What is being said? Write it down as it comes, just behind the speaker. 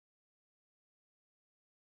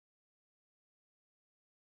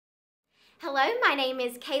Hello, my name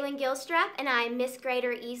is Kaylyn Gilstrap and I'm Miss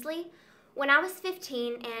Greater Easley. When I was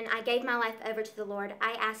 15 and I gave my life over to the Lord,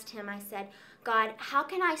 I asked Him, I said, God, how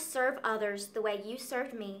can I serve others the way you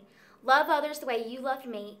served me, love others the way you loved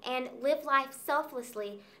me, and live life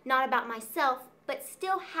selflessly, not about myself, but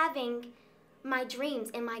still having my dreams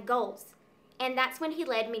and my goals? And that's when He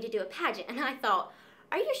led me to do a pageant. And I thought,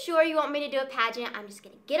 are you sure you want me to do a pageant? I'm just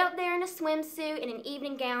going to get up there in a swimsuit and an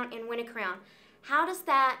evening gown and win a crown. How does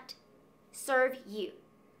that serve you?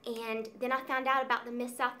 And then I found out about the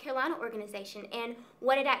Miss South Carolina organization and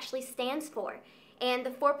what it actually stands for. And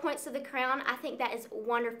the 4 points of the crown, I think that is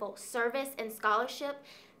wonderful. Service and scholarship,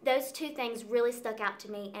 those two things really stuck out to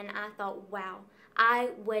me, and I thought, wow,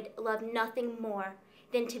 I would love nothing more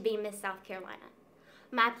than to be Miss South Carolina.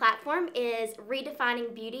 My platform is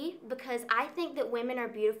redefining beauty because I think that women are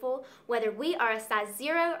beautiful whether we are a size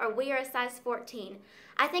 0 or we are a size 14.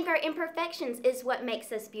 I think our imperfections is what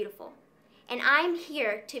makes us beautiful. And I'm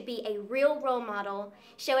here to be a real role model,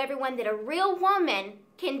 show everyone that a real woman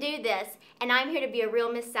can do this, and I'm here to be a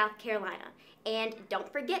real Miss South Carolina. And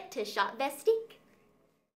don't forget to shop Vestique.